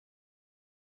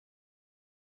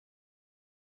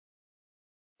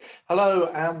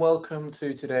Hello and welcome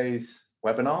to today's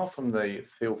webinar from the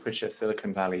Fieldfisher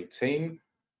Silicon Valley team.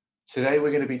 Today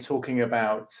we're going to be talking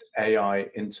about AI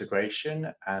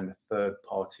integration and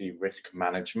third-party risk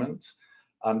management.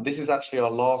 This is actually our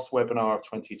last webinar of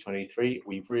 2023.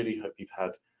 We really hope you've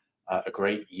had a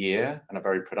great year and a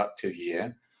very productive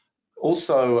year.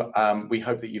 Also, we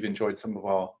hope that you've enjoyed some of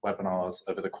our webinars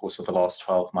over the course of the last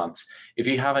 12 months. If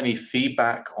you have any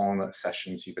feedback on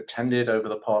sessions you've attended over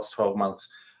the past 12 months,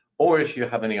 or if you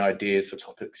have any ideas for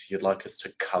topics you'd like us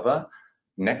to cover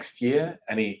next year,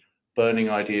 any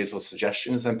burning ideas or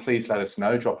suggestions, then please let us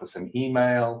know. Drop us an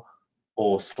email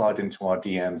or slide into our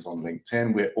DMs on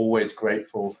LinkedIn. We're always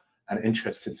grateful and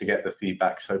interested to get the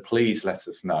feedback, so please let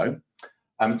us know.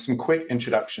 Some quick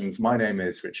introductions. My name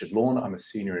is Richard Lawn. I'm a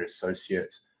senior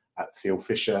associate at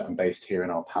Fieldfisher and based here in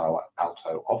our Palo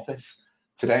Alto office.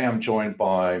 Today I'm joined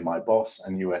by my boss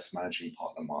and US managing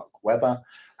partner, Mark Weber,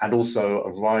 and also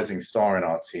a rising star in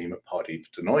our team at Pardeep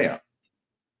Danoya.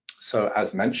 So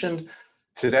as mentioned,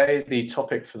 today the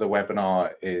topic for the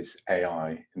webinar is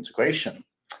AI integration.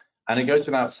 And it goes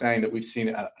without saying that we've seen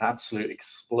an absolute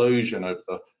explosion over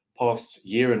the past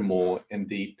year and more in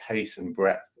the pace and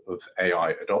breadth of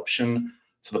AI adoption,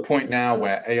 to the point now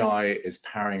where AI is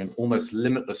powering an almost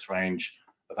limitless range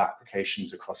of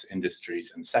applications across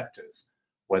industries and sectors,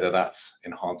 whether that's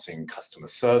enhancing customer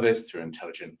service through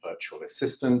intelligent virtual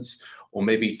assistants, or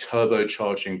maybe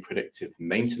turbocharging predictive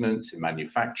maintenance in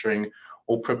manufacturing,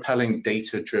 or propelling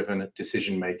data-driven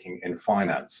decision-making in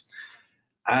finance.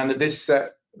 And this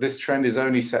trend is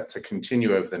only set to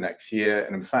continue over the next year.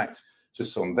 And in fact,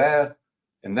 just in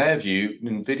their view,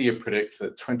 NVIDIA predicts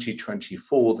that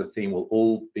 2024, the theme will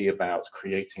all be about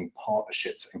creating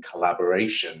partnerships and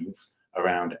collaborations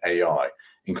around AI,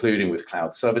 including with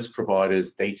cloud service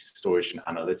providers, data storage and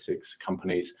analytics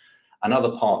companies, and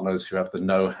other partners who have the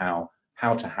know-how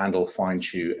to handle,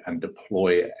 fine-tune, and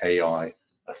deploy AI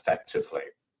effectively.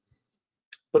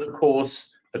 But of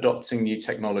course, adopting new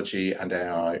technology and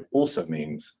AI also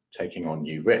means taking on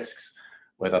new risks,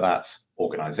 whether that's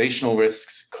organizational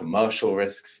risks, commercial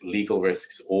risks, legal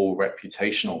risks, or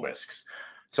reputational risks.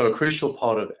 So a crucial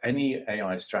part of any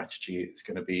AI strategy is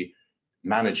going to be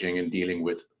managing and dealing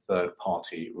with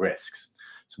third-party risks.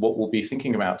 So what we'll be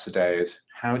thinking about today is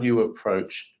how do you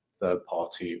approach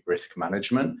third-party risk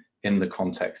management in the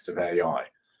context of AI?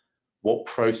 What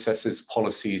processes,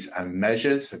 policies, and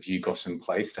measures have you got in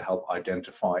place to help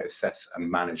identify, assess, and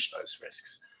manage those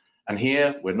risks? And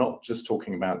here, we're not just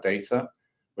talking about data.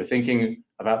 We're thinking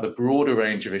about the broader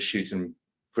range of issues and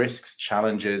risks,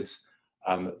 challenges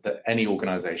that any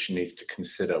organization needs to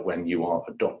consider when you are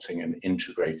adopting and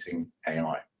integrating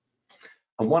AI.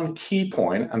 And one key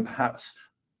point, and perhaps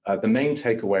the main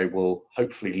takeaway we'll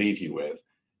hopefully leave you with,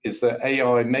 is that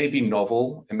AI may be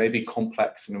novel, it may be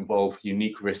complex and involve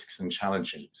unique risks and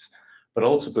challenges. But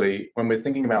ultimately, when we're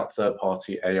thinking about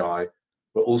third-party AI,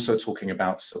 we're also talking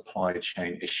about supply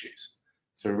chain issues.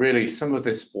 So really, some of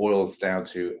this boils down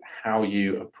to how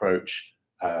you approach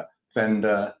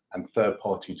vendor and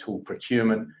third-party tool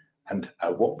procurement and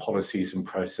what policies and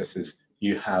processes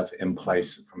you have in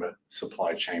place from a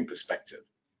supply chain perspective.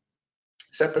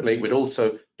 Separately, we'd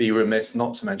also be remiss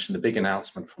not to mention the big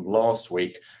announcement from last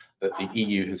week that the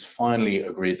EU has finally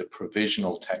agreed the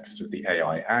provisional text of the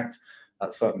AI Act.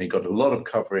 That certainly got a lot of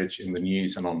coverage in the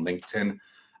news and on LinkedIn.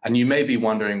 And you may be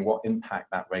wondering what impact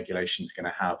that regulation is going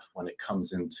to have when it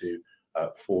comes into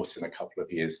force in a couple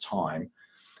of years' time.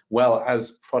 Well,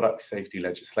 as product safety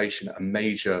legislation, a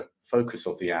major focus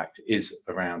of the Act is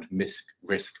around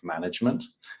risk management.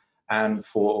 And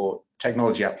for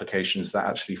technology applications that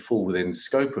actually fall within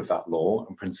scope of that law,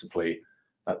 and principally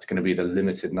that's going to be the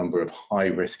limited number of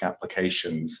high-risk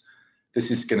applications,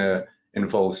 this is going to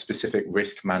involve specific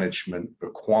risk management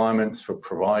requirements for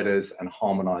providers and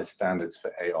harmonized standards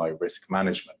for AI risk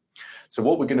management. So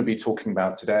what we're going to be talking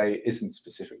about today isn't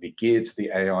specifically geared to the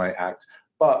AI Act,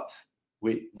 but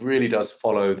it really does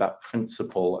follow that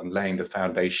principle and laying the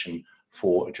foundation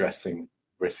for addressing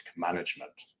risk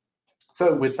management.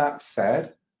 So with that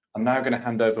said, I'm now going to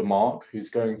hand over Mark, who's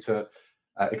going to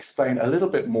explain a little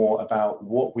bit more about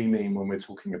what we mean when we're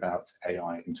talking about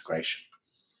AI integration.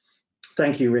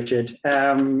 Thank you, Richard.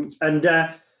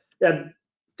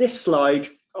 This slide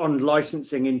on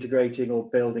licensing, integrating, or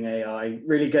building AI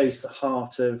really goes to the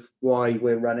heart of why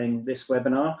we're running this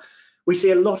webinar. We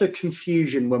see a lot of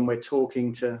confusion when we're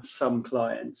talking to some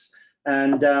clients.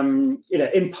 And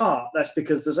in part, that's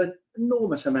because there's an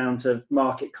enormous amount of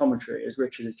market commentary, as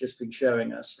Richard has just been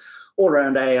showing us, all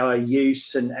around AI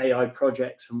use and AI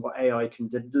projects and what AI can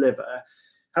deliver.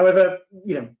 However,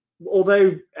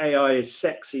 although AI is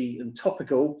sexy and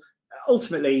topical,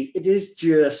 ultimately, it is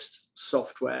just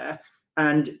software.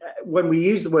 And when we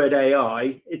use the word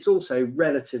AI, it's also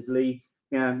relatively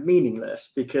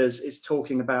meaningless, because it's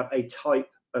talking about a type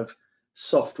of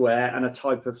software and a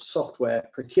type of software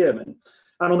procurement.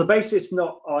 And on the basis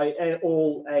not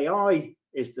all AI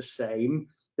is the same,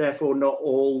 therefore not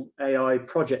all AI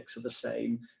projects are the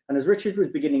same. And as Richard was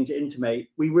beginning to intimate,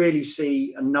 we really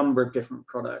see a number of different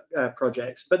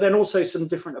projects, but then also some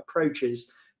different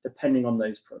approaches depending on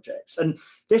those projects. And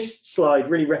this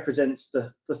slide really represents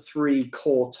the three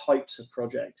core types of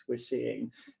project we're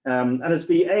seeing. And as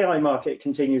the AI market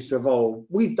continues to evolve,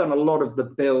 we've done a lot of the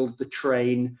build, the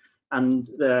train, and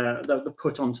the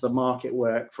put onto the market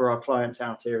work for our clients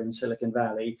out here in Silicon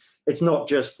Valley. It's not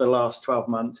just the last 12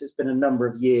 months, it's been a number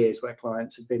of years where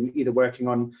clients have been either working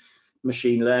on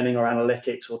machine learning or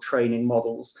analytics or training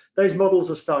models. Those models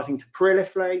are starting to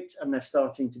proliferate and they're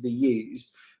starting to be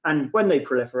used. And when they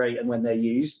proliferate and when they're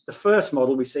used, the first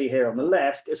model we see here on the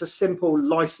left is a simple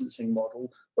licensing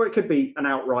model, or it could be an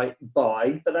outright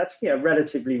buy, but that's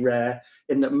relatively rare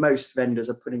in that most vendors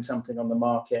are putting something on the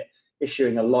market,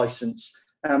 issuing a license.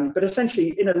 But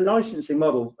essentially, in a licensing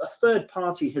model, a third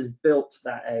party has built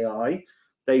that AI.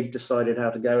 They've decided how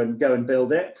to go and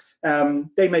build it.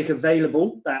 They make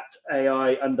available that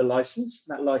AI under license.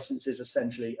 That license is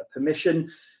essentially a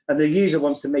permission, and the user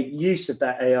wants to make use of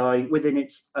that AI within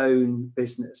its own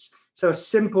business. So a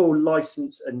simple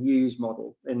license and use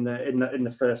model in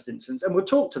the first instance. And we'll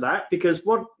talk to that, because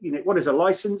what is a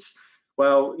license?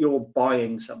 Well, you're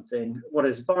buying something. What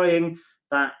is buying?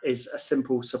 That is a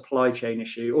simple supply chain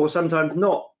issue, or sometimes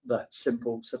not the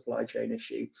simple supply chain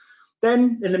issue.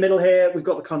 Then in the middle here, we've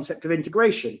got the concept of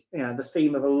integration, the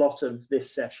theme of a lot of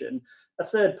this session. A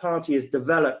third party has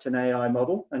developed an AI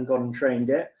model and gone and trained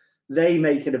it. They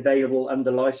make it available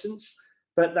under license,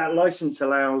 but that license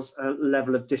allows a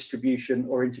level of distribution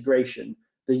or integration.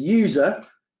 The user,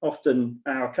 often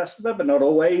our customer, but not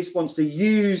always, wants to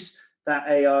use that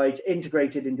AI to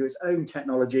integrate it into its own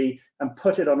technology and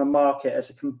put it on a market as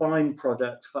a combined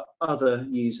product for other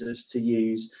users to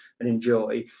use and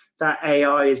enjoy. That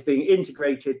AI is being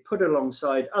integrated, put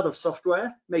alongside other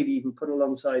software, maybe even put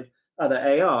alongside other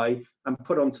AI, and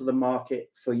put onto the market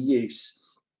for use.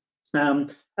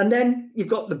 And then you've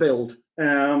got the build.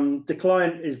 The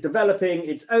client is developing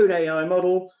its own AI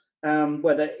model,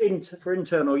 whether for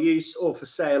internal use or for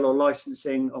sale or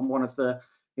licensing on one of the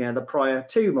prior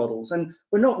two models. And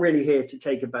we're not really here to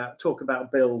talk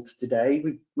about build today.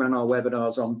 We run our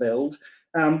webinars on build.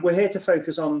 We're here to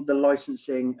focus on the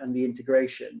licensing and the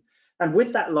integration. And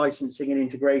with that licensing and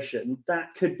integration,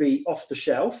 that could be off the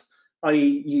shelf,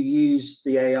 i.e. you use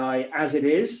the AI as it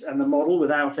is and the model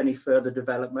without any further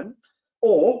development.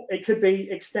 Or it could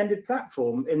be extended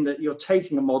platform, in that you're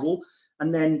taking a model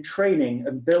and then training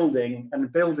and building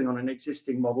on an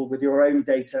existing model with your own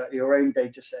data, your own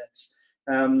data sets,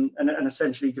 and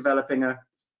essentially developing a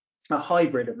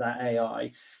hybrid of that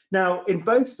AI. Now, in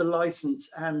both the license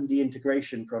and the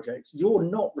integration projects, you're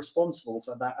not responsible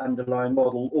for that underlying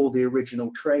model or the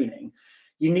original training.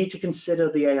 You need to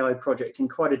consider the AI project in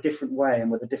quite a different way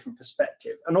and with a different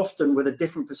perspective, and often with a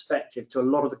different perspective to a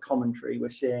lot of the commentary we're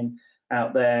seeing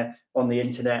out there on the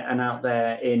internet and out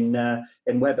there in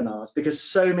webinars, because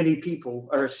so many people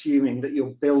are assuming that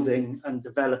you're building and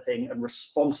developing and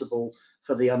responsible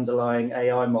for the underlying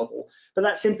AI model. But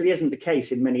that simply isn't the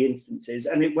case in many instances,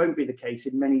 and it won't be the case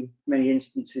in many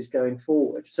instances going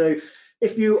forward. So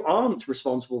if you aren't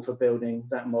responsible for building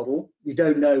that model, you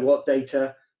don't know what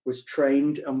data was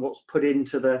trained and what's put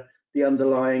into the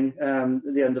underlying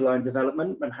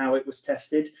development and how it was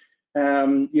tested.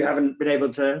 You haven't been able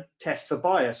to test for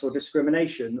bias or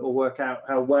discrimination or work out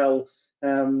how well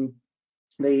the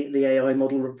AI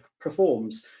model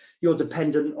performs. You're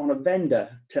dependent on a vendor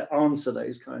to answer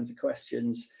those kinds of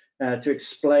questions, to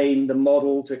explain the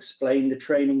model, to explain the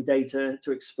training data,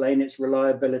 to explain its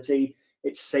reliability,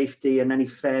 its safety, and any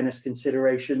fairness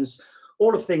considerations.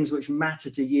 All of things which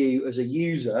matter to you as a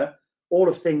user, all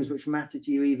of things which matter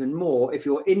to you even more if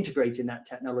you're integrating that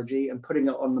technology and putting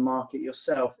it on the market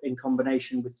yourself in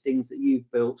combination with things that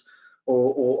you've built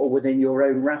or within your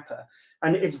own wrapper.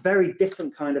 And it's a very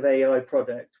different kind of AI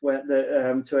project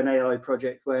to an AI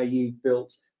project where you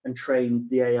built and trained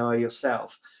the AI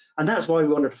yourself. And that's why we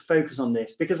wanted to focus on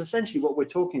this, because essentially what we're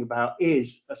talking about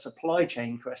is a supply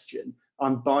chain question.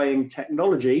 I'm buying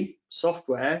technology,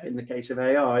 software in the case of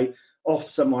AI, off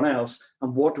someone else,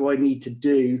 and what do I need to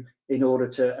do in order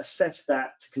to assess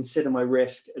that, to consider my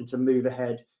risk, and to move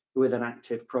ahead with an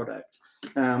active product.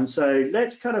 So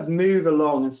let's kind of move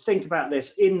along and think about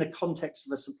this in the context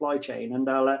of a supply chain, and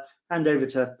I'll hand over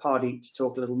to Pardeep to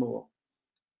talk a little more.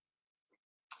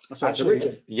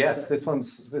 Actually, yes, this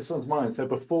one's mine. So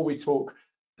before we talk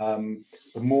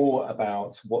more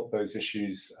about what those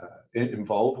issues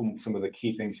involve and some of the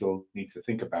key things you'll need to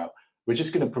think about, we're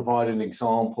just going to provide an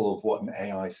example of what an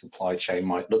AI supply chain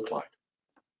might look like.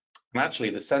 And actually,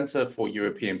 the Centre for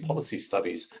European Policy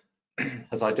Studies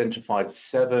has identified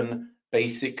 7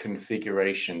 basic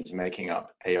configurations making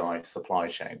up AI supply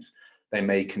chains. They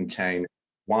may contain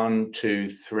 1, 2,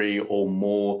 3 or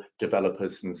more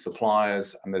developers and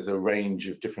suppliers, and there's a range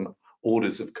of different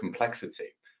orders of complexity.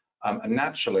 And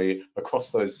naturally,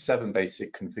 across those 7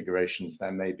 basic configurations,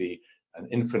 there may be an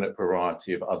infinite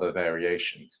variety of other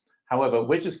variations. However,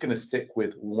 we're just going to stick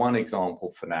with one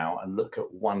example for now and look at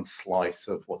one slice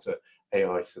of what an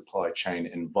AI supply chain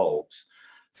involves.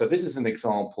 So this is an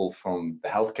example from the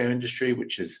healthcare industry,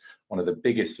 which is one of the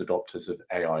biggest adopters of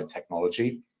AI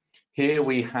technology. Here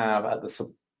we have at the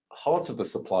heart of the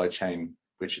supply chain,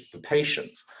 which is the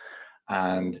patient,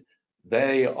 and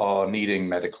they are needing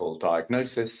medical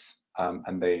diagnosis,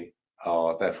 and they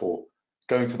are therefore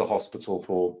going to the hospital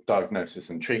for diagnosis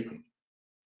and treatment.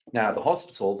 Now, the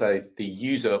hospital, they're the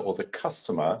user or the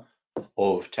customer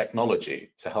of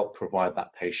technology to help provide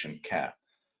that patient care.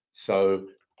 So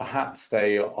perhaps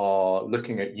they are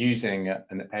looking at using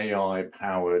an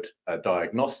AI-powered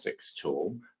diagnostics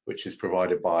tool, which is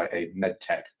provided by a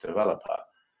medtech developer.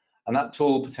 And that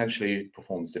tool potentially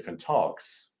performs different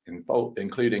tasks,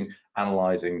 including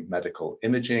analyzing medical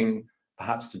imaging,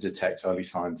 perhaps to detect early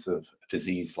signs of a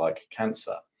disease like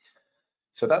cancer.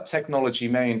 So that technology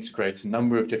may integrate a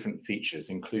number of different features,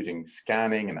 including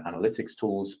scanning and analytics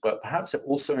tools, but perhaps it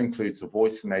also includes a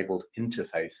voice-enabled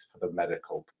interface for the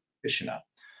medical practitioner.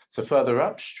 So further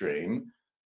upstream,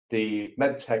 the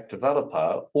medtech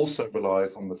developer also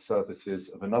relies on the services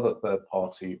of another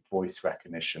third-party voice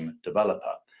recognition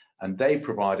developer, and they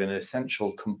provide an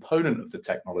essential component of the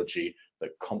technology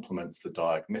that complements the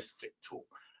diagnostic tool,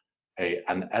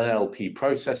 an NLP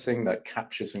processing that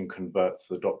captures and converts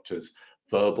the doctor's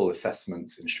verbal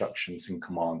assessments, instructions, and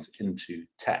commands into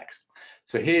text.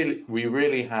 So here we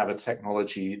really have a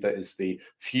technology that is the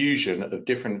fusion of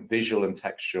different visual and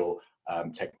textual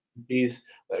technologies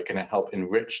that are going to help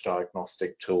enrich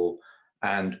diagnostic tool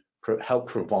and help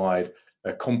provide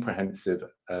a comprehensive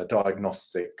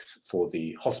diagnostics for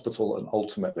the hospital, and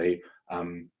ultimately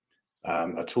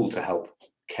a tool to help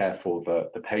care for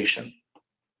the patient.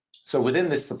 So within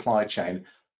this supply chain,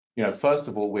 first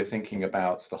of all, we're thinking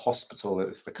about the hospital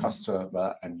as the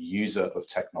customer and user of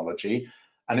technology,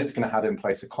 and it's going to have in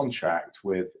place a contract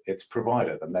with its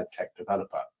provider, the medtech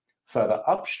developer. Further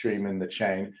upstream in the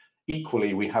chain,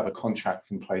 equally, we have a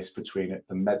contract in place between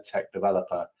the medtech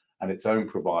developer and its own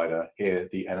provider, here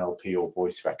the NLP or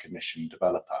voice recognition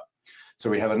developer. So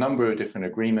we have a number of different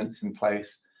agreements in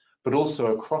place, but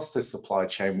also across this supply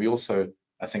chain, we also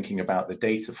are thinking about the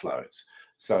data flows.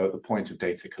 So at the point of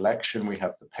data collection, we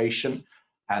have the patient,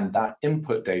 and that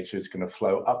input data is going to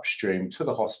flow upstream to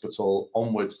the hospital,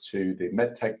 onwards to the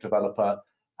medtech developer,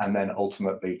 and then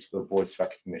ultimately to the voice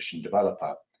recognition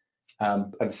developer.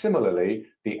 And similarly,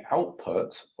 the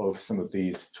output of some of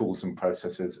these tools and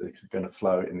processes is going to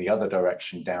flow in the other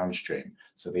direction downstream.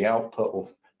 So the output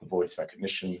of the voice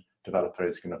recognition developer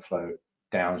is going to flow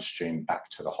downstream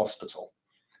back to the hospital.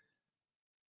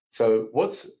 So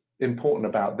what's important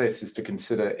about this is to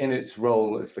consider, in its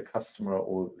role as the customer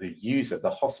or the user,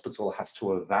 the hospital has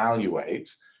to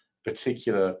evaluate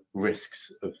particular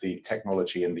risks of the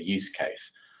technology and the use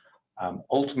case.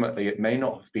 Ultimately, it may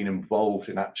not have been involved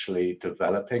in actually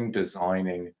developing,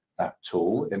 designing that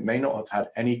tool. It may not have had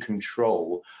any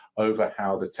control over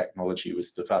how the technology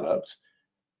was developed,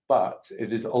 but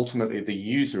it is ultimately the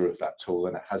user of that tool,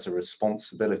 and it has a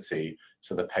responsibility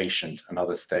to the patient and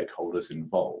other stakeholders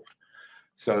involved.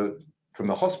 So from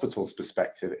the hospital's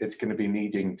perspective, it's going to be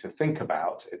needing to think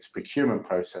about its procurement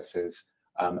processes,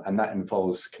 and that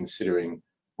involves considering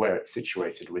where it's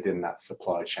situated within that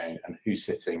supply chain and who's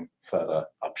sitting further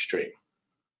upstream.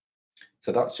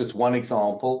 So that's just one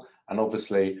example, and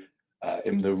obviously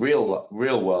in the real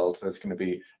world, there's going to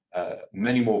be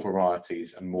many more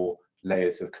varieties and more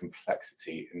layers of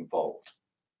complexity involved.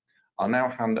 I'll now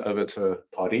hand over to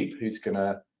Pardeep, who's going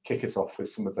to kick us off with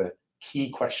some of the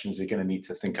key questions you're going to need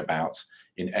to think about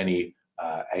in any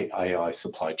AI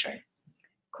supply chain.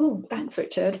 Cool, thanks,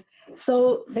 Richard.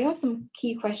 So there are some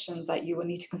key questions that you will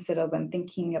need to consider when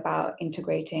thinking about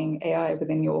integrating AI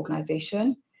within your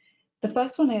organization. The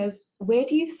first one is, where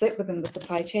do you sit within the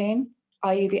supply chain?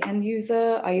 Are you the end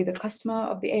user? Are you the customer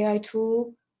of the AI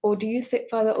tool? Or do you sit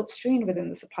further upstream within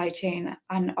the supply chain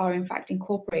and are in fact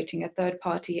incorporating a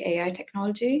third-party AI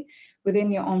technology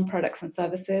within your own products and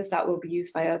services that will be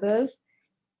used by others?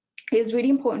 it's really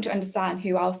important to understand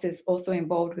who else is also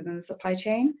involved within the supply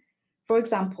chain. For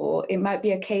example, it might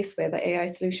be a case where the AI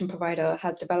solution provider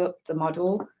has developed the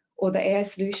model, or the AI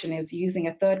solution is using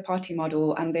a third-party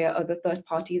model, and there are other third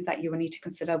parties that you will need to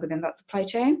consider within that supply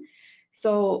chain.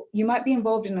 So you might be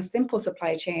involved in a simple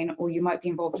supply chain, or you might be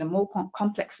involved in a more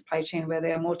complex supply chain where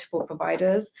there are multiple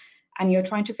providers, and you're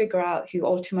trying to figure out who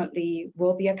ultimately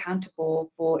will be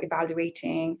accountable for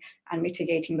evaluating and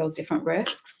mitigating those different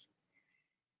risks.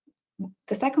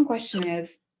 The second question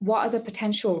is, what are the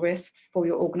potential risks for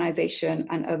your organization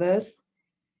and others?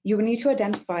 You will need to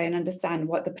identify and understand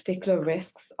what the particular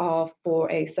risks are for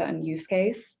a certain use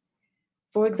case.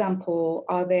 For example,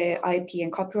 are there IP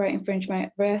and copyright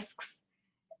infringement risks?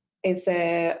 Is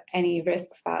there any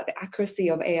risks about the accuracy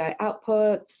of AI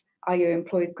outputs? Are your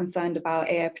employees concerned about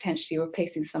AI potentially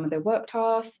replacing some of their work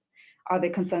tasks? Are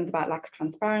there concerns about lack of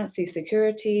transparency,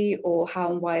 security, or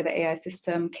how and why the AI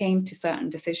system came to certain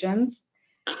decisions?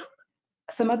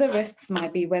 Some other risks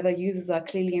might be whether users are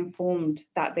clearly informed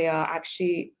that they are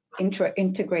actually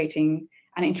integrating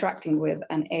and interacting with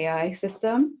an AI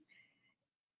system.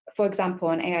 For example,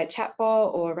 an AI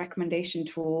chatbot or a recommendation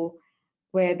tool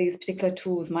where these particular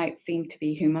tools might seem to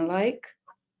be human-like.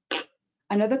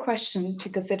 Another question to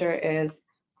consider is,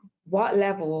 what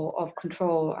level of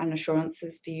control and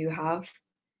assurances do you have?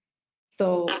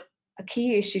 So a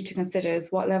key issue to consider is,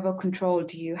 what level of control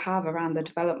do you have around the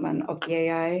development of the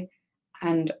AI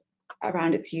and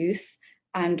around its use,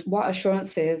 and what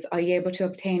assurances are you able to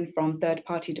obtain from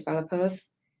third-party developers?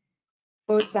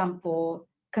 For example,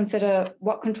 consider,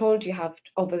 what control do you have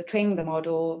over the training of the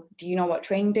model? Do you know what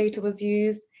training data was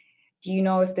used? Do you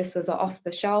know if this was an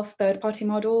off-the-shelf third-party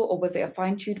model, or was it a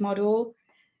fine-tuned model?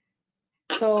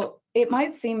 So it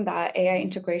might seem that AI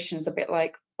integration is a bit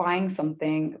like buying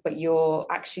something, but you're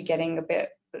actually getting a bit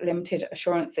limited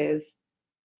assurances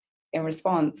in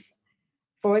response.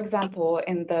 For example,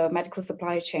 in the medical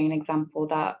supply chain example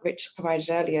that Rich provided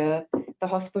earlier, the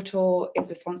hospital is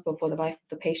responsible for the life of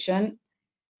the patient,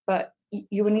 but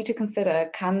you will need to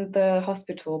consider, can the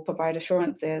hospital provide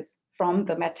assurances from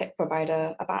the medtech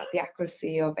provider about the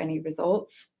accuracy of any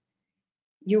results?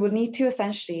 You will need to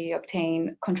essentially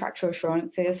obtain contractual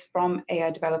assurances from AI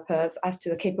developers as to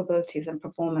the capabilities and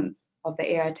performance of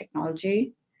the AI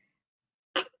technology.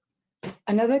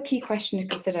 Another key question to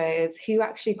consider is, who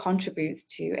actually contributes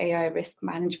to AI risk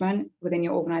management within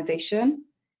your organization?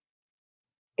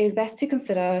 It is best to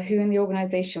consider who in the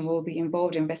organization will be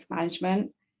involved in risk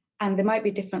management, and there might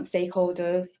be different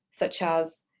stakeholders, such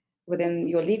as within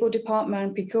your legal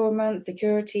department, procurement,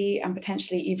 security, and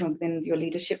potentially even within your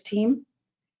leadership team.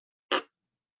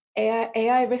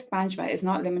 AI risk management is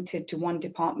not limited to one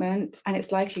department, and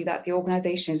it's likely that the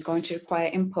organization is going to require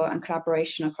input and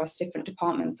collaboration across different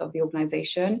departments of the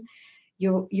organization.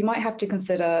 You might have to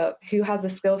consider who has a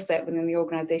skill set within the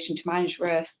organization to manage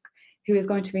risk, who is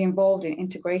going to be involved in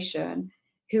integration,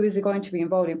 who is going to be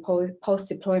involved in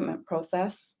post-deployment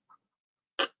process.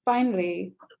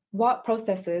 Finally, what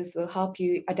processes will help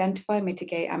you identify,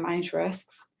 mitigate, and manage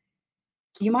risks?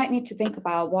 You might need to think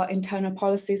about what internal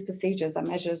policies, procedures, and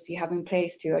measures you have in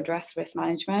place to address risk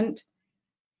management.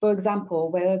 For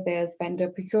example, whether there's vendor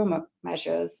procurement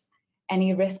measures,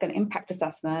 any risk and impact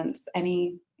assessments,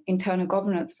 any internal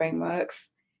governance frameworks.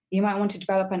 You might want to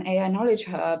develop an AI knowledge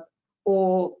hub,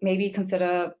 or maybe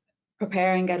consider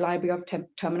preparing a library of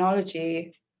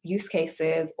terminology, use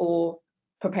cases, or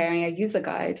preparing a user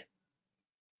guide.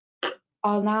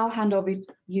 I'll now hand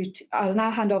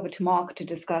over to Mark to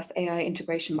discuss AI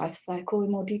integration lifecycle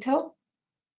in more detail.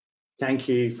 Thank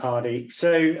you, Pardeep.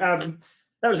 So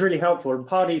that was really helpful. And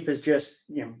Pardeep has just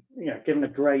given a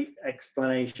great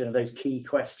explanation of those key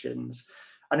questions.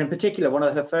 And in particular, one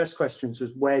of her first questions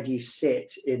was, where do you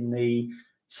sit in the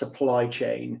supply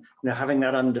chain? Having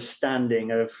that understanding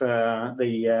of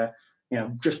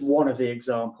just one of the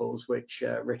examples which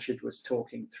Richard was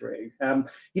talking through.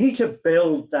 You need to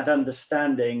build that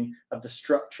understanding of the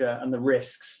structure and the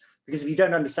risks, because if you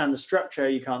don't understand the structure,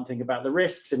 you can't think about the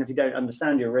risks, and if you don't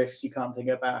understand your risks, you can't think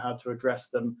about how to address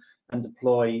them and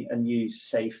deploy and use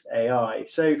safe AI.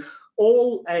 So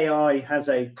all AI has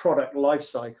a product life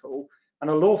cycle, and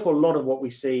an awful lot of what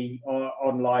we see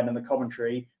online in the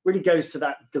commentary really goes to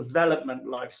that development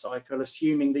life cycle,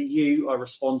 assuming that you are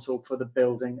responsible for the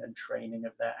building and training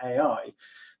of their AI.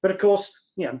 But of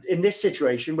course, in this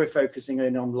situation, we're focusing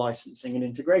in on licensing and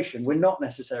integration. We're not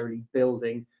necessarily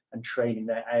building and training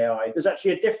their AI. There's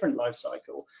actually a different life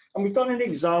cycle. And we've got an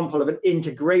example of an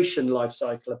integration life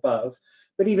cycle above,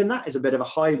 but even that is a bit of a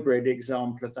hybrid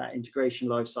example of that integration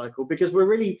life cycle, because we're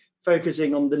really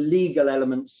focusing on the legal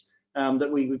elements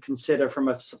that we would consider from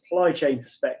a supply chain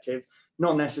perspective,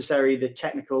 not necessarily the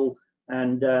technical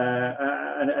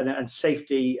and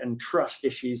safety and trust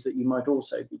issues that you might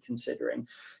also be considering.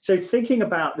 So thinking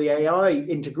about the AI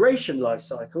integration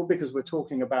lifecycle, because we're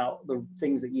talking about the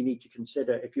things that you need to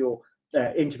consider if you're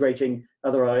integrating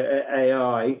other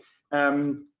AI,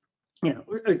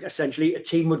 essentially a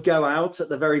team would go out at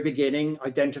the very beginning,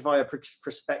 identify a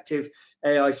prospective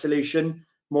AI solution.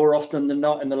 More often than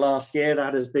not in the last year,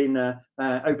 that has been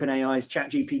OpenAI's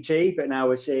ChatGPT, but now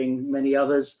we're seeing many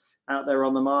others out there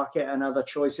on the market and other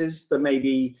choices. There may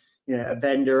be a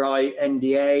vendor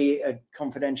NDA,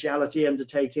 confidentiality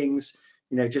undertakings,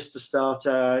 just to start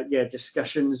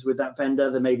discussions with that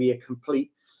vendor. There may be a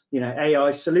complete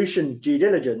AI solution due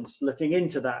diligence, looking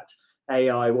into that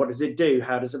AI. What does it do?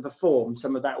 How does it perform?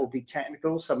 Some of that will be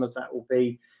technical, some of that will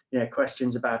be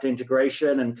questions about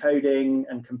integration and coding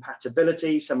and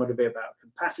compatibility. Some will be about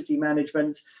capacity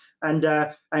management and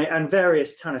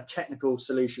various kind of technical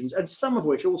solutions, and some of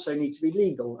which also need to be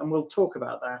legal. And we'll talk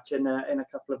about that in a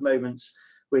couple of moments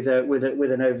with an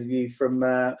overview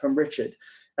from Richard.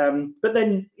 But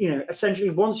then, essentially,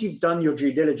 once you've done your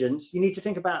due diligence, you need to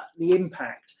think about the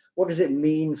impact. What does it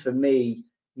mean for me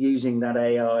using that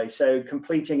AI? So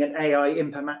completing an AI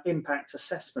impact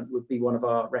assessment would be one of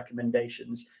our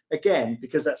recommendations. Again,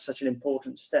 because that's such an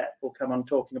important step, we'll come on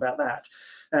talking about that.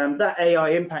 That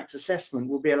AI impact assessment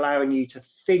will be allowing you to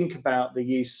think about the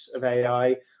use of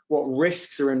AI, what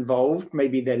risks are involved.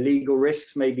 Maybe they're legal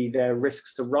risks, maybe they're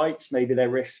risks to rights, maybe they're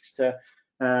risks to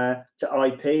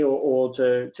IP or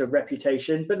to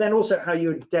reputation, but then also how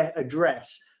you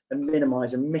address and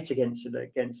minimize and mitigate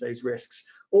against those risks,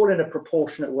 all in a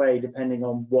proportionate way, depending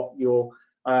on what you're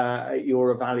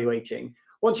evaluating.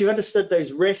 Once you've understood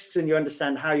those risks and you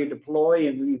understand how you deploy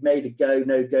and you've made a go,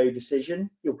 no go decision,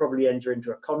 you'll probably enter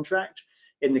into a contract.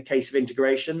 In the case of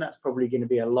integration, that's probably going to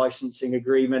be a licensing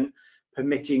agreement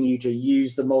permitting you to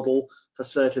use the model for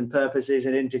certain purposes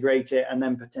and integrate it and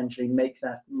then potentially make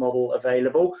that model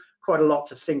available. Quite a lot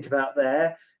to think about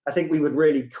there. I think we would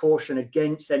really caution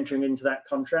against entering into that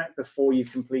contract before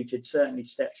you've completed certainly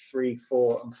steps 3,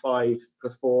 4, and 5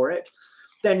 before it.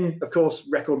 Then, of course,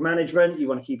 record management. You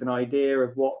want to keep an idea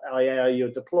of what AI you're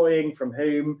deploying, from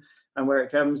whom, and where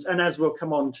it comes. And as we'll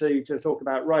come on to talk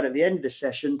about right at the end of this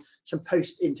session, some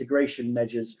post-integration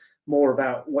measures, more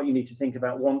about what you need to think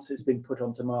about once it's been put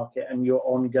onto market and your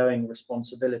ongoing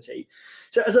responsibility.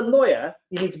 So as a lawyer,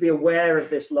 you need to be aware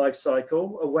of this life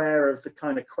cycle, aware of the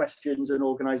kind of questions and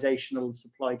organizational and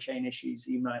supply chain issues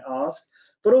you might ask,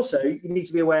 but also you need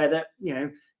to be aware that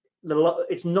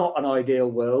it's not an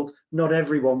ideal world. Not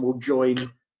everyone will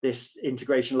join this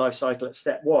integration life cycle at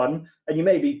step 1, and you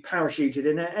may be parachuted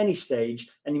in at any stage,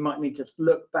 and you might need to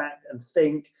look back and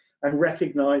think and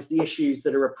recognize the issues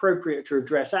that are appropriate to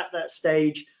address at that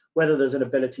stage, whether there's an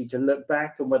ability to look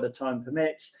back and whether time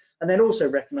permits, and then also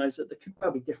recognize that there could well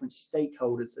be different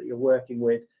stakeholders that you're working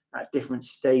with at different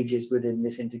stages within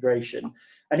this integration.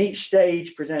 And each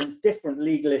stage presents different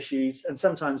legal issues and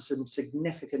sometimes some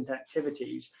significant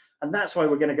activities. And that's why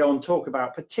we're going to go and talk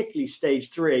about particularly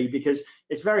stage 3, because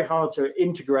it's very hard to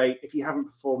integrate if you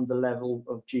haven't performed the level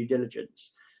of due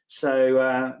diligence.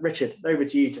 So Richard, over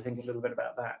to you to think a little bit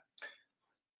about that.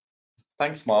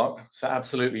 Thanks, Mark. So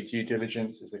absolutely, due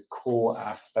diligence is a core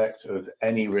aspect of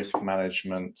any risk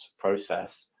management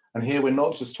process. And here we're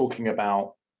not just talking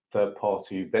about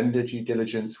third-party vendor due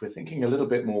diligence, we're thinking a little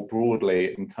bit more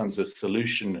broadly in terms of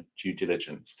solution due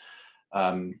diligence,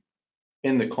 in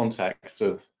the context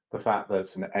of the fact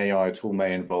that an AI tool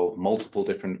may involve multiple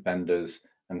different vendors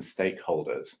and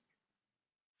stakeholders.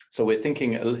 So we're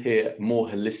thinking here more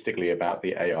holistically about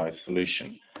the AI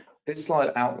solution. This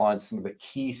slide outlines some of the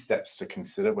key steps to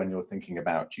consider when you're thinking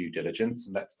about due diligence,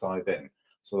 and let's dive in.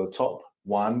 So the top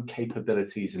 1,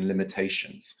 capabilities and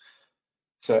limitations.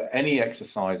 So any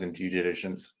exercise in due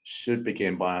diligence should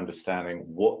begin by understanding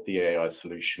what the AI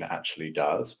solution actually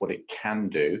does, what it can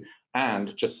do,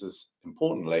 and just as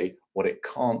importantly, what it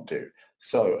can't do.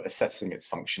 So assessing its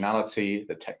functionality,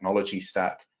 the technology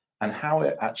stack, and how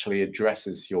it actually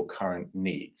addresses your current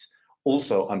needs.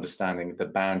 Also understanding the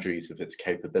boundaries of its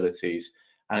capabilities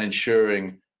and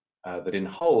ensuring that in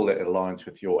whole it aligns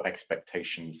with your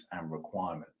expectations and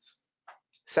requirements.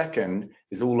 Second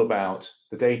is all about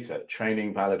the data,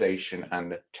 training, validation,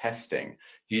 and testing.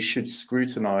 You should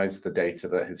scrutinize the data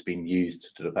that has been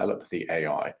used to develop the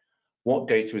AI. What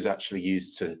data is actually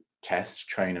used to test,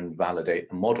 train, and validate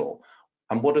the model?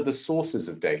 And what are the sources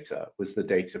of data? Was the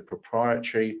data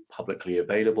proprietary, publicly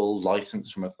available,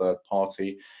 licensed from a third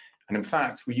party? And in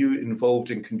fact, were you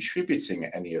involved in contributing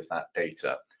any of that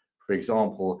data? For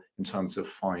example, in terms of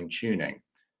fine tuning.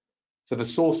 So the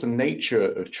source and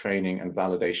nature of training and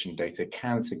validation data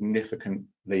can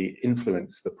significantly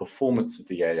influence the performance of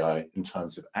the AI in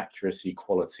terms of accuracy,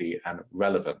 quality, and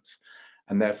relevance.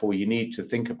 And therefore, you need to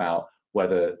think about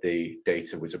whether the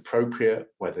data was appropriate,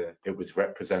 whether it was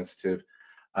representative.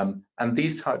 And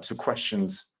these types of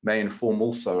questions may inform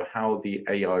also how the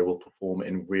AI will perform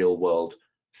in real-world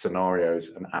scenarios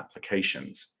and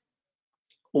applications.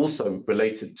 Also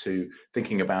related to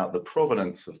thinking about the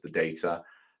provenance of the data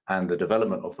and the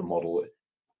development of the model,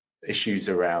 issues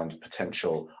around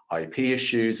potential IP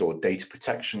issues or data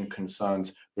protection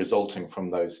concerns resulting from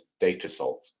those data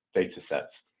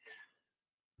sets.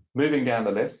 Moving down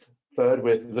the list, third,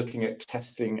 we're looking at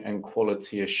testing and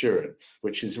quality assurance,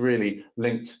 which is really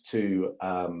linked to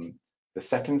the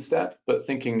second step, but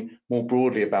thinking more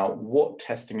broadly about what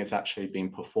testing is actually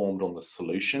being performed on the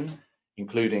solution,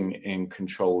 including in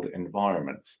controlled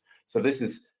environments. So this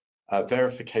is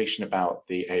verification about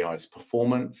the AI's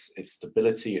performance, its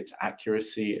stability, its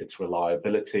accuracy, its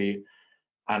reliability,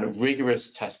 and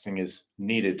rigorous testing is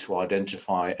needed to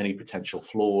identify any potential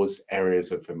flaws,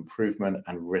 areas of improvement,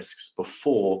 and risks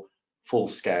before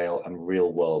full-scale and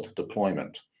real-world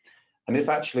deployment. And if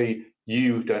actually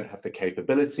you don't have the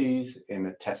capabilities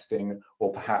in testing,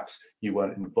 or perhaps you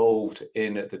weren't involved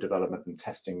in the development and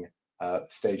testing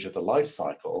stage of the life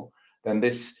cycle, then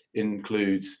this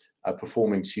includes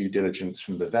performing due diligence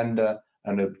from the vendor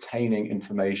and obtaining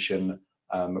information,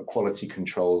 quality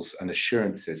controls and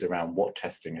assurances around what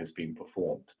testing has been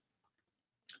performed.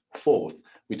 Fourth,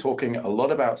 we're talking a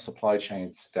lot about supply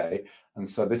chains today, and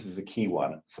so this is a key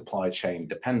one: supply chain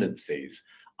dependencies.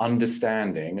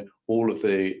 Understanding all of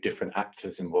the different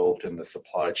actors involved in the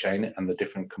supply chain and the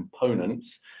different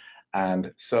components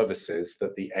and services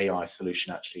that the AI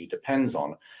solution actually depends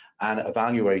on, and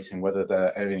evaluating whether there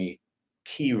are any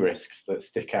key risks that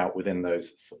stick out within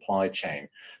those supply chain.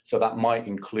 So that might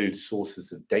include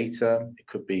sources of data, it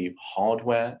could be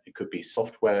hardware, it could be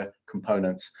software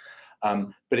components,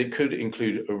 but it could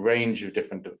include a range of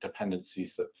different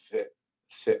dependencies that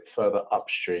sit further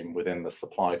upstream within the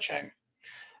supply chain.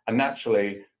 And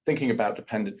naturally, thinking about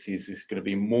dependencies is going to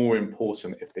be more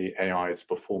important if the AI is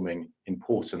performing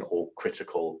important or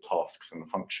critical tasks and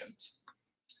functions.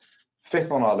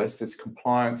 Fifth on our list is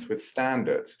compliance with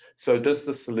standards. So does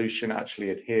the solution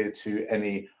actually adhere to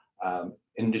any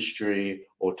industry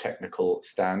or technical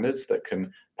standards that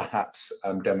can perhaps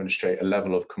demonstrate a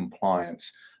level of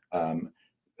compliance? And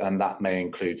that may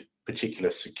include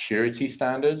particular security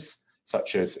standards,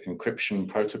 such as encryption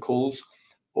protocols,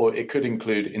 or it could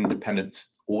include independent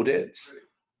audits,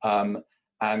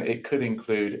 and it could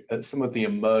include some of the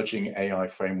emerging AI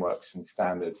frameworks and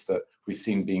standards that we've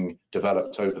seen being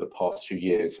developed over the past few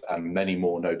years, and many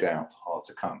more, no doubt, are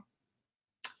to come.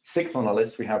 Sixth on our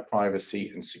list, we have privacy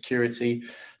and security.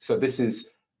 So this is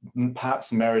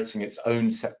perhaps meriting its own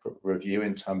separate review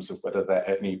in terms of whether there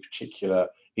are any particular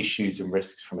issues and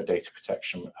risks from a data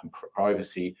protection and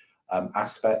privacy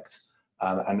aspect.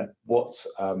 And what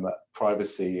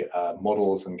privacy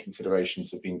models and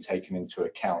considerations have been taken into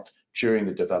account during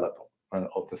the development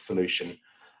of the solution,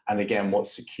 and again, what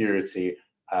security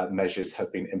measures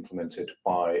have been implemented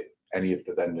by any of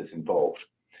the vendors involved.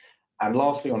 And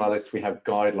lastly on our list, we have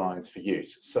guidelines for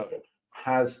use. So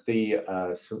has the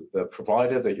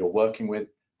provider that you're working with,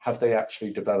 have they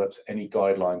actually developed any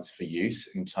guidelines for use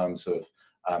in terms of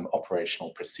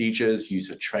operational procedures,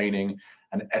 user training,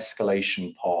 and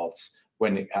escalation paths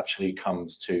when it actually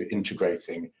comes to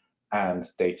integrating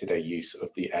and day-to-day use of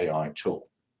the AI tool?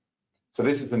 So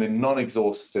this is a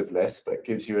non-exhaustive list, but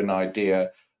gives you an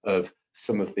idea of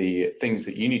some of the things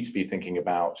that you need to be thinking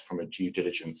about from a due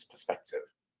diligence perspective.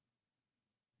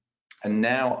 And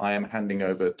now I am handing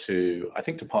over to, I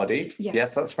think, to Pardeep.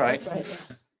 Yes, that's right. That's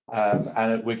right, yeah.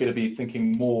 And we're going to be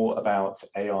thinking more about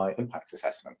AI impact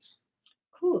assessments.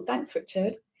 Cool, thanks,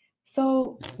 Richard.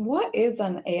 So what is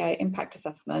an AI impact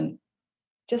assessment?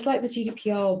 Just like the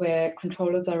GDPR, where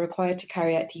controllers are required to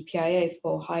carry out DPIAs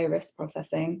for high-risk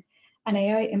processing, an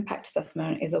AI impact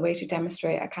assessment is a way to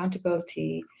demonstrate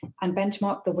accountability and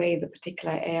benchmark the way the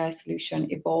particular AI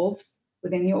solution evolves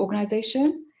within your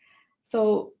organization.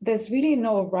 So there's really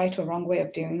no right or wrong way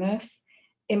of doing this.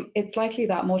 It's likely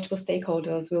that multiple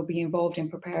stakeholders will be involved in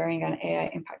preparing an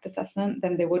AI impact assessment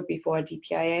than they would be for a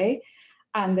DPIA,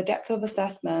 and the depth of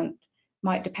assessment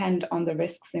might depend on the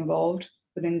risks involved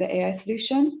within the AI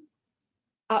solution.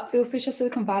 At Fieldfisher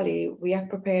Silicon Valley, we have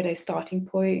prepared a starting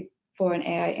point for an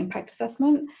AI impact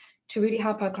assessment to really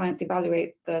help our clients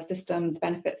evaluate the system's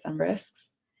benefits and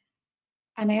risks.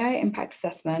 An AI impact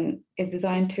assessment is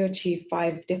designed to achieve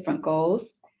 5 different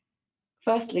goals.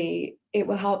 Firstly, it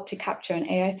will help to capture an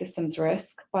AI system's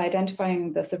risk by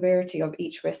identifying the severity of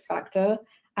each risk factor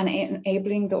and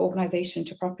enabling the organization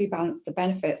to properly balance the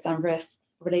benefits and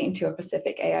risks relating to a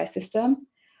specific AI system.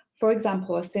 For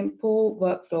example, a simple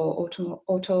workflow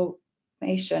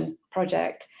automation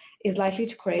project is likely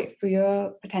to create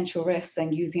fewer potential risks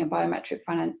than using a biometric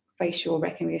facial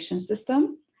recognition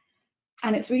system.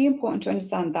 And it's really important to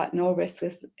understand that no risk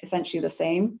is essentially the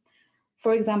same.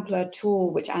 For example, a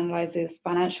tool which analyzes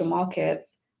financial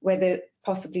markets, where there's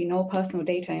possibly no personal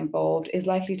data involved, is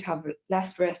likely to have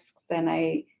less risks than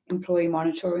an employee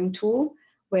monitoring tool,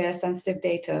 where sensitive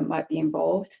data might be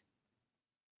involved.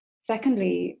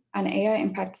 Secondly, an AI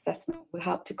impact assessment will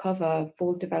help to cover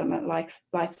full development life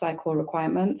cycle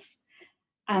requirements.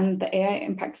 And the AI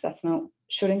impact assessment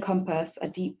should encompass a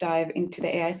deep dive into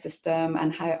the AI system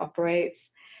and how it operates.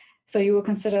 So you will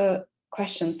consider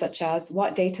questions such as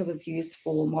what data was used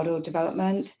for model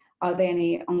development, are there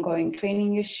any ongoing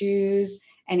training issues,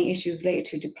 any issues related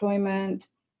to deployment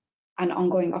and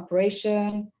ongoing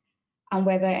operation, and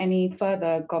whether any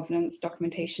further governance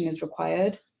documentation is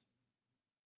required.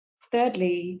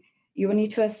 Thirdly, you will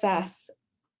need to assess,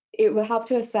 it will help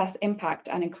to assess impact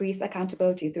and increase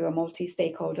accountability through a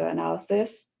multi-stakeholder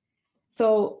analysis.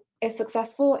 So a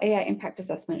successful AI impact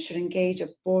assessment should engage a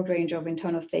broad range of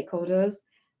internal stakeholders,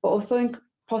 but also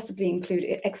possibly include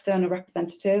external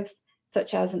representatives,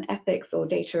 such as an ethics or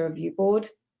data review board.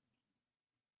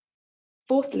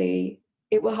 Fourthly,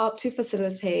 it will help to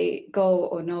facilitate go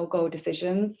or no-go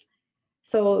decisions.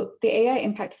 So the AI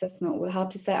impact assessment will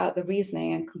help to set out the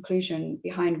reasoning and conclusion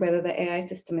behind whether the AI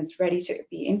system is ready to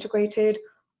be integrated,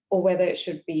 or whether it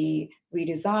should be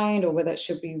redesigned, or whether it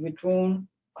should be withdrawn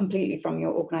completely from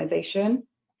your organization.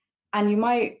 And you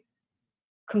might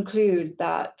conclude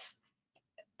that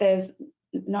there's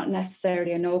not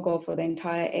necessarily a no-go for the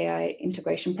entire AI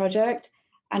integration project,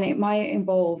 and it might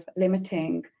involve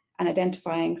limiting and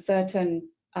identifying certain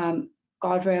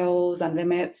guardrails and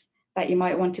limits that you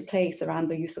might want to place around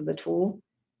the use of the tool.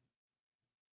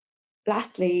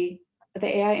 Lastly,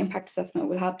 the AI impact assessment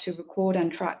will help to record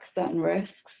and track certain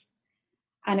risks,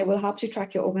 and it will help to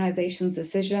track your organization's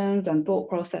decisions and thought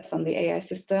process on the AI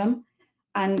system.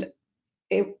 And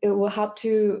it will help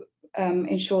to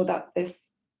ensure that this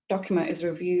document is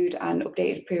reviewed and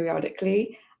updated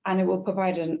periodically, and it will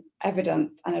provide an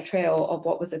evidence and a trail of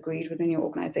what was agreed within your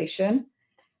organization.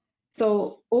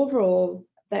 So overall,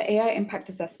 the AI impact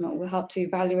assessment will help to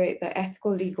evaluate the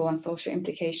ethical, legal, and social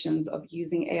implications of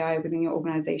using AI within your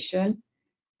organization.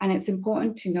 And it's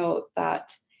important to note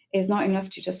that it's not enough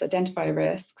to just identify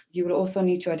risks. You will also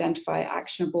need to identify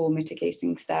actionable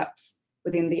mitigating steps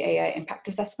within the AI impact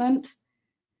assessment.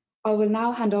 I will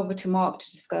now hand over to Mark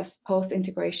to discuss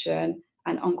post-integration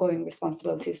and ongoing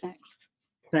responsibilities next.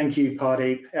 Thank you,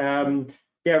 Pardeep.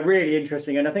 Yeah, really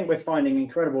interesting. And I think we're finding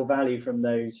incredible value from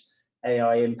those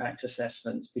AI impact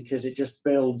assessments, because it just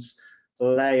builds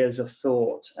layers of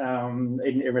thought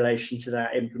in relation to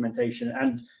that implementation,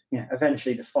 and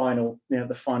eventually the final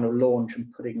launch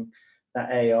and putting that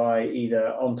AI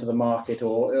either onto the market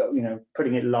or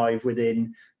putting it live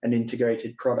within an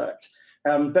integrated product.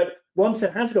 But once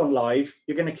it has gone live,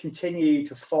 you're going to continue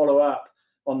to follow up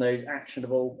on those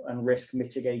actionable and risk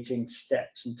mitigating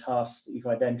steps and tasks that you've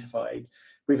identified.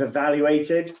 We've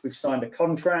evaluated, we've signed a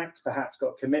contract, perhaps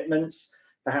got commitments,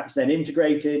 perhaps then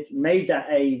integrated, made that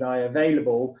AI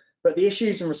available, but the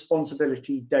issues and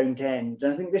responsibility don't end.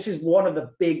 And I think this is one of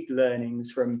the big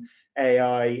learnings from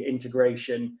AI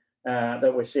integration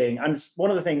that we're seeing. And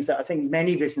one of the things that I think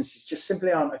many businesses just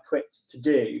simply aren't equipped to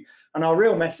do. And our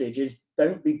real message is,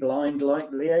 don't be blind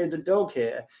like Leo the dog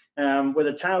here. With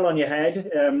a towel on your head,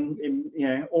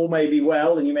 all may be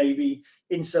well, and you may be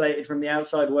insulated from the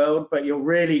outside world, but you're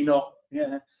really not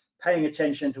paying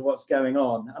attention to what's going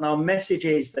on. And our message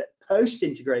is that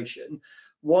post-integration,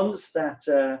 once that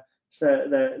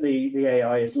the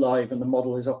AI is live and the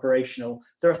model is operational,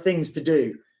 there are things to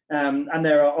do, and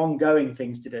there are ongoing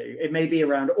things to do. It may be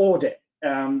around audit.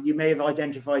 You may have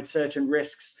identified certain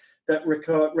risks that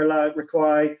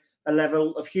require a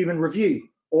level of human review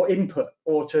or input,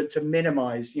 or to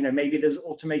minimize, maybe there's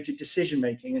automated decision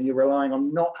making and you're relying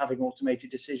on not having automated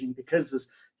decision because there's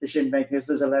decision making, as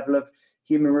there's a level of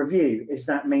human review. Is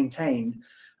that maintained?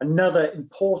 Another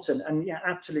important and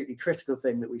absolutely critical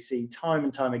thing that we see time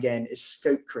and time again is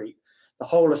scope creep. The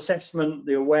whole assessment,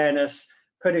 the awareness,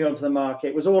 putting onto the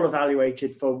market was all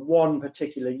evaluated for one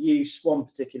particular use, one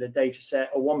particular data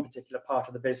set, or one particular part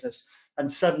of the business, and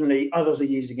suddenly others are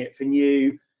using it for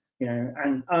new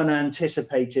and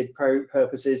unanticipated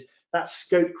purposes. That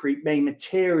scope creep may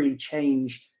materially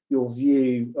change your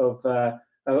view of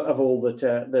all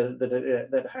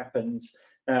that happens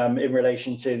in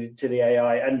relation to the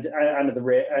AI and of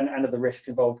the risks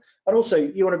involved. And also,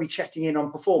 you want to be checking in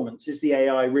on performance. Is the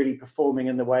AI really performing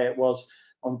in the way it was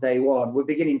on day one? We're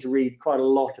beginning to read quite a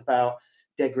lot about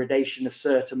degradation of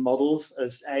certain models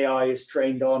as AI is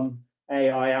trained on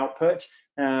AI output,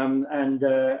 as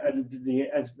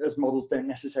models don't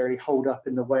necessarily hold up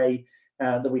in the way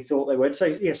that we thought they would.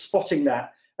 So spotting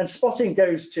that, and spotting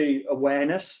goes to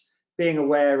awareness. Being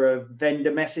aware of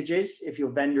vendor messages. If your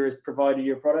vendor has provided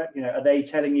your product, are they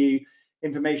telling you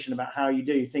information about how you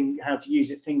do things, how to use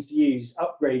it, things to use,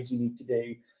 upgrades you need to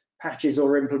do, patches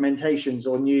or implementations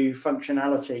or new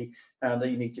functionality that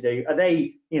you need to do? Are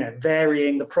they,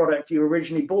 varying the product you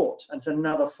originally bought? And it's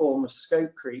another form of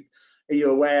scope creep. Are you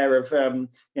aware of,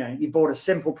 you bought a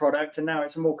simple product and now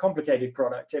it's a more complicated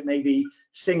product? It may be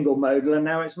single modal and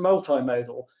now it's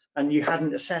multimodal, and you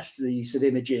hadn't assessed the use of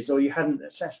images or you hadn't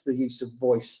assessed the use of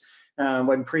voice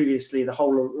when previously the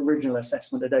whole original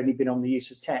assessment had only been on the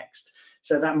use of text.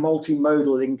 So that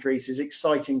multimodal increase is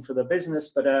exciting for the business,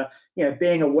 but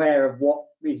being aware of what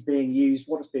is being used,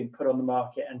 what is being put on the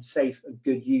market, and safe and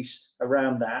good use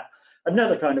around that.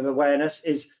 Another kind of awareness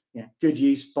is good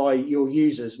use by your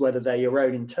users, whether they're your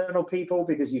own internal people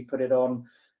because you put it on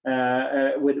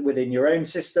within your own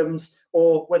systems,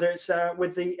 or whether it's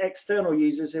with the external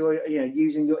users who are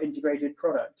using your integrated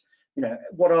product.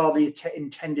 What are the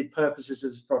intended purposes of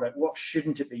this product? What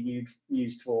shouldn't it be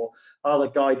used for? Are there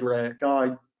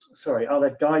guidelines,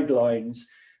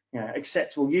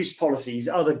 acceptable use policies?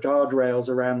 Are there guardrails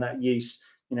around that use,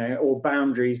 or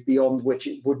boundaries beyond which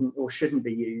it wouldn't or shouldn't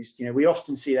be used? We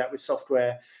often see that with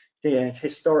software.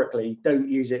 Historically, don't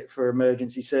use it for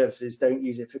emergency services, don't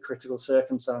use it for critical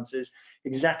circumstances.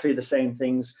 Exactly the same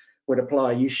things would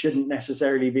apply. You shouldn't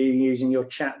necessarily be using your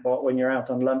chatbot when you're out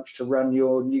on lunch to run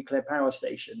your nuclear power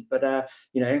station. But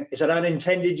it's an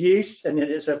unintended use, and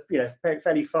it's a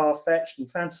fairly far-fetched and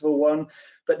fanciful one.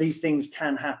 But these things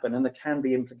can happen, and there can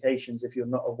be implications if you're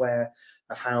not aware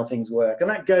of how things work. And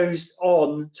that goes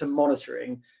on to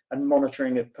monitoring and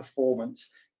monitoring of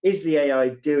performance. Is the AI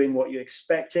doing what you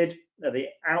expected? Are the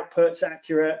outputs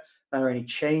accurate? Are there any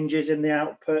changes in the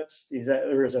outputs? Is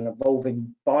there an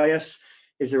evolving bias?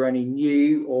 Is there any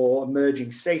new or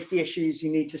emerging safety issues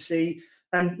you need to see?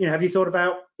 And have you thought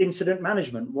about incident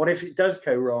management? What if it does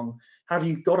go wrong? Have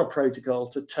you got a protocol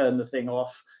to turn the thing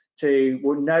off, to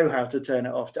know how to turn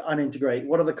it off, to unintegrate?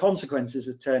 What are the consequences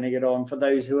of turning it on for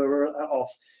those who are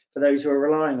off, for those who are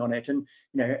relying on it? And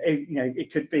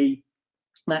it could be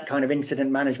that kind of incident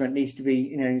management needs to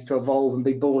be, needs to evolve and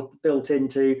be built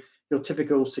into your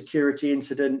typical security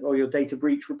incident or your data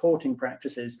breach reporting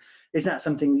practices. Is that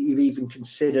something that you've even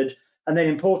considered? And then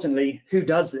importantly, who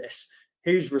does this?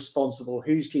 Who's responsible?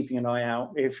 Who's keeping an eye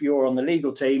out? If you're on the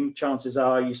legal team, chances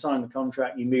are you sign the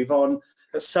contract, you move on,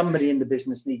 but somebody in the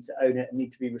business needs to own it and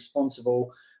need to be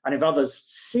responsible. And if others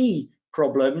see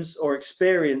problems or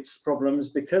experience problems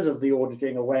because of the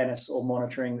auditing, awareness, or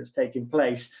monitoring that's taking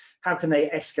place, how can they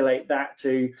escalate that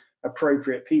to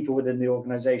appropriate people within the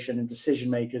organization and decision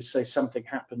makers so something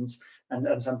happens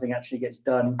and something actually gets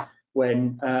done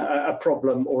when a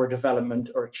problem or a development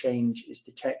or a change is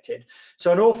detected?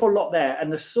 So an awful lot there,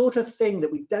 and the sort of thing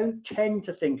that we don't tend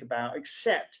to think about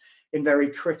except in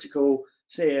very critical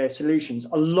solutions.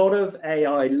 A lot of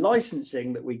AI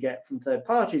licensing that we get from third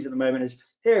parties at the moment is,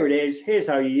 here it is, here's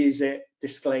how you use it,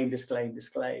 disclaim, disclaim,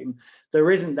 disclaim.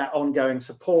 There isn't that ongoing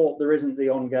support, there isn't the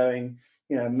ongoing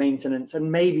maintenance, and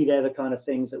maybe they're the kind of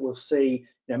things that we'll see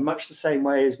much the same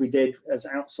way as we did as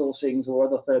outsourcings or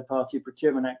other third-party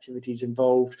procurement activities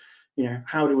involved.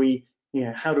 How do we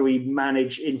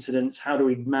manage incidents? How do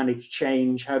we manage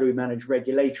change? How do we manage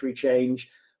regulatory change?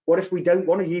 What if we don't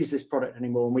want to use this product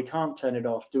anymore and we can't turn it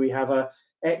off? Do we have a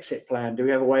exit plan? Do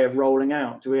we have a way of rolling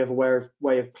out? Do we have a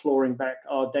way of clawing back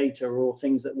our data or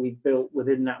things that we've built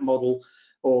within that model,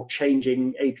 or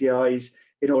changing APIs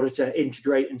in order to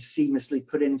integrate and seamlessly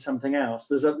put in something else?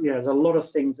 There's a lot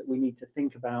of things that we need to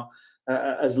think about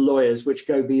as lawyers, which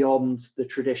go beyond the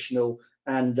traditional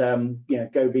and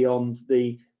go beyond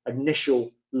the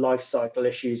initial life cycle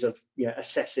issues of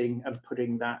assessing and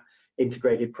putting that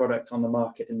integrated product on the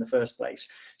market in the first place.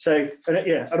 So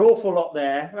an awful lot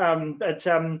there,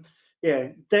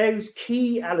 those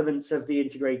key elements of the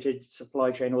integrated supply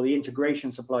chain, or the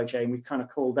integration supply chain, we've kind of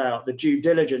called out. The due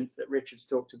diligence that Richard's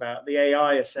talked about, the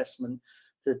AI assessment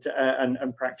that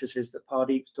and practices that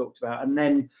Pardeep's talked about, and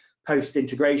then post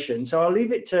integration. So I'll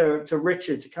leave it to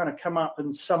Richard to kind of come up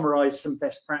and summarize some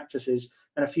best practices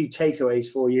and a few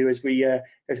takeaways for you as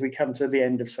we come to the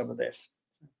end of some of this.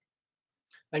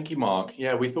 Thank you, Mark.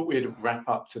 Yeah, we thought we'd wrap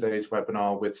up today's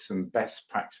webinar with some best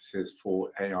practices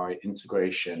for AI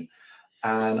integration.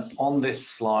 And on this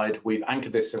slide, we've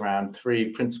anchored this around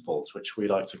 3 principles, which we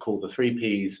like to call the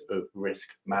 3 Ps of risk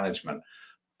management: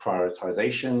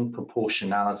 prioritization,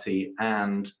 proportionality,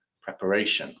 and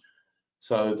preparation.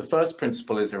 So the first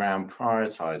principle is around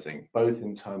prioritizing, both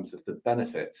in terms of the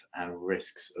benefits and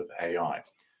risks of AI.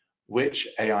 Which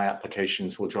AI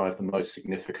applications will drive the most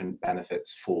significant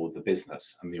benefits for the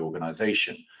business and the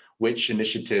organization? Which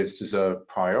initiatives deserve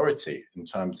priority in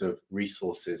terms of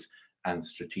resources and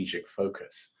strategic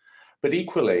focus? But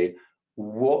equally,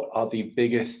 what are the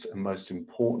biggest and most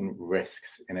important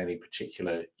risks in any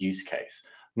particular use case?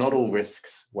 Not all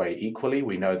risks weigh equally,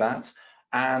 we know that,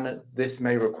 and this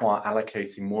may require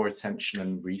allocating more attention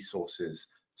and resources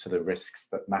to the risks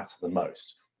that matter the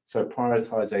most. So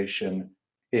prioritization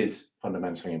is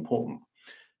fundamentally important.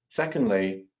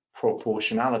 Secondly,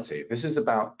 proportionality. This is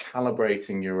about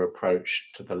calibrating your approach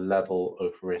to the level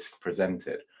of risk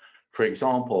presented. For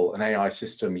example, an AI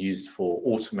system used for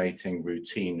automating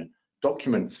routine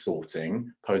document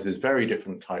sorting poses very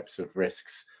different types of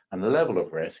risks and the level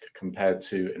of risk compared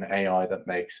to an AI that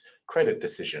makes credit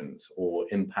decisions or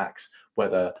impacts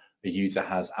whether a user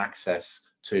has access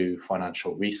to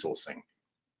financial resourcing.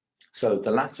 So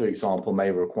the latter example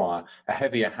may require a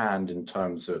heavier hand in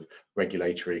terms of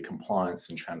regulatory compliance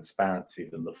and transparency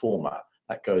than the former.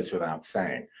 That goes without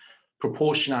saying.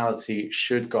 Proportionality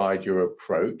should guide your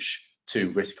approach to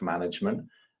risk management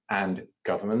and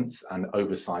governance and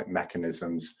oversight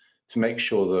mechanisms to make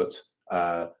sure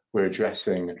that we're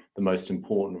addressing the most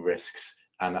important risks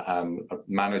and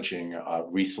managing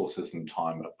resources and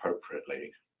time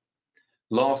appropriately.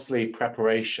 Lastly,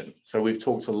 preparation. So we've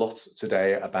talked a lot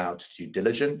today about due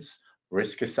diligence,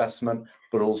 risk assessment,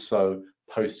 but also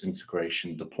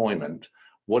post-integration deployment.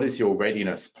 What is your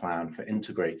readiness plan for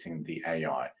integrating the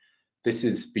AI? This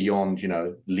is beyond,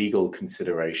 legal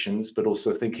considerations, but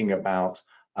also thinking about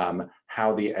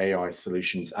how the AI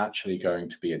solution is actually going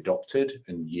to be adopted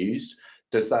and used.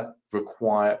 Does that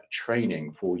require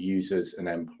training for users and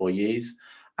employees?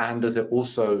 And does it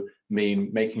also mean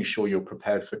making sure you're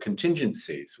prepared for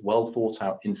contingencies, well thought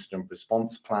out incident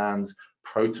response plans,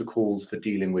 protocols for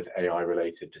dealing with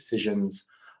AI-related decisions?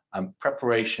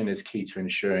 Preparation is key to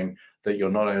ensuring that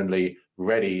you're not only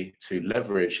ready to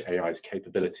leverage AI's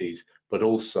capabilities, but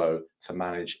also to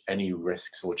manage any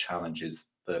risks or challenges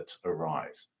that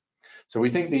arise. So we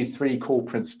think these 3 core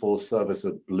principles serve as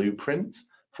a blueprint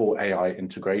for AI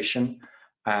integration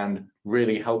and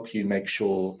really help you make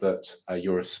sure that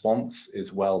your response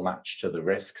is well matched to the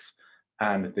risks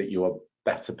and that you are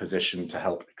better positioned to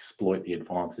help exploit the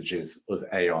advantages of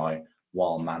AI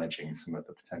while managing some of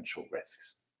the potential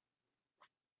risks.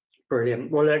 Brilliant.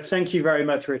 Well, look, thank you very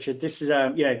much, Richard. This is,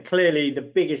 clearly the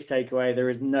biggest takeaway. There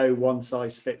is no one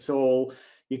size fits all.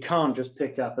 You can't just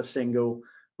pick up a single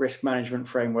risk management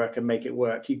framework and make it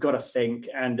work. You've got to think,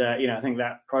 and I think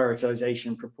that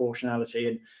prioritization, proportionality,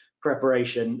 and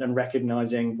preparation, and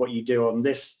recognizing what you do on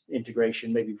this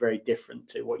integration may be very different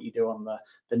to what you do on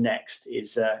the next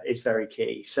is very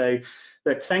key. So,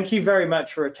 look, thank you very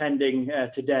much for attending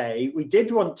today. We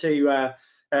did want to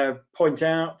point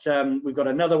out we've got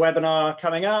another webinar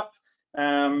coming up,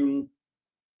 a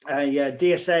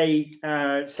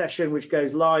DSA session which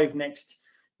goes live next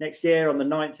year on the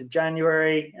 9th of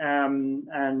January,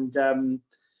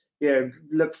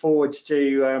 look forward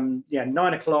to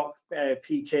 9 o'clock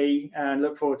PT, and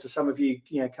look forward to some of you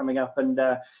coming up and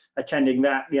attending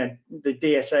that. The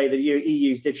DSA, the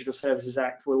EU's Digital Services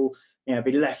Act, will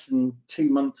be less than 2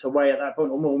 months away at that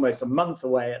point, or almost a month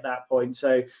away at that point.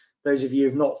 So those of you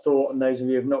who've not thought and those of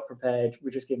you who've not prepared, we're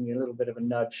just giving you a little bit of a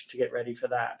nudge to get ready for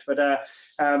that. But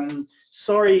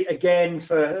sorry again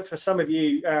for some of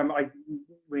you.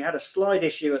 We had a slide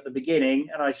issue at the beginning,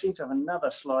 and I seem to have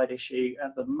another slide issue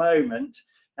at the moment,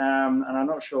 and I'm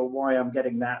not sure why I'm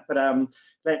getting that. But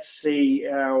let's see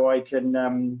how I can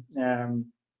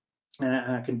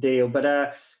deal.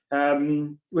 But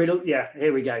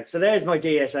here we go. So there's my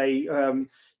DSA.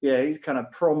 Kind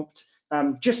of prompt.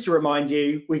 Just to remind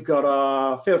you, we've got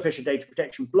our Fieldfisher data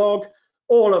protection blog.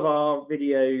 All of our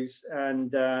videos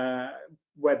and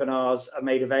webinars are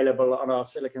made available on our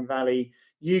Silicon Valley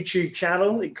YouTube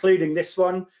channel, including this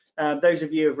one. Those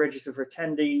of you who have registered for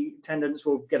attendance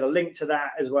will get a link to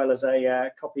that, as well as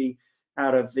a copy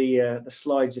out of the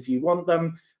slides if you want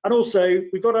them. And also,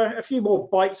 we've got a few more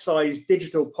bite-sized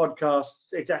digital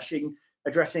podcasts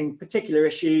addressing particular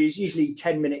issues, usually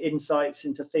 10-minute insights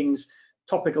into things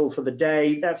topical for the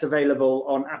day. That's available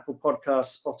on Apple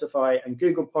Podcasts, Spotify, and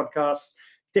Google Podcasts.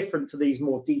 different to these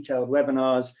more detailed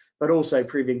webinars, but also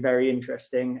proving very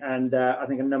interesting. And I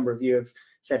think a number of you have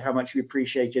said how much we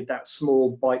appreciated that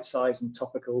small, bite-sized and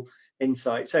topical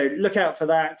insight. So look out for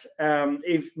that,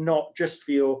 if not just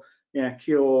for your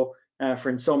cure for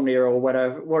insomnia or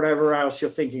whatever else you're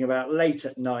thinking about late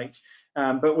at night.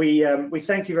 But we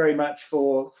thank you very much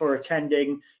for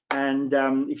attending. And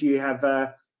if you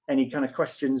have any kind of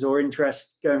questions or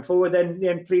interest going forward,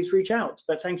 then please reach out.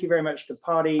 But thank you very much to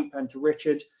Pardy and to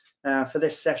Richard for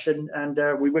this session,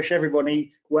 and we wish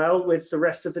everybody well with the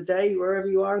rest of the day wherever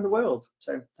you are in the world.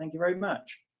 So thank you very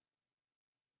much.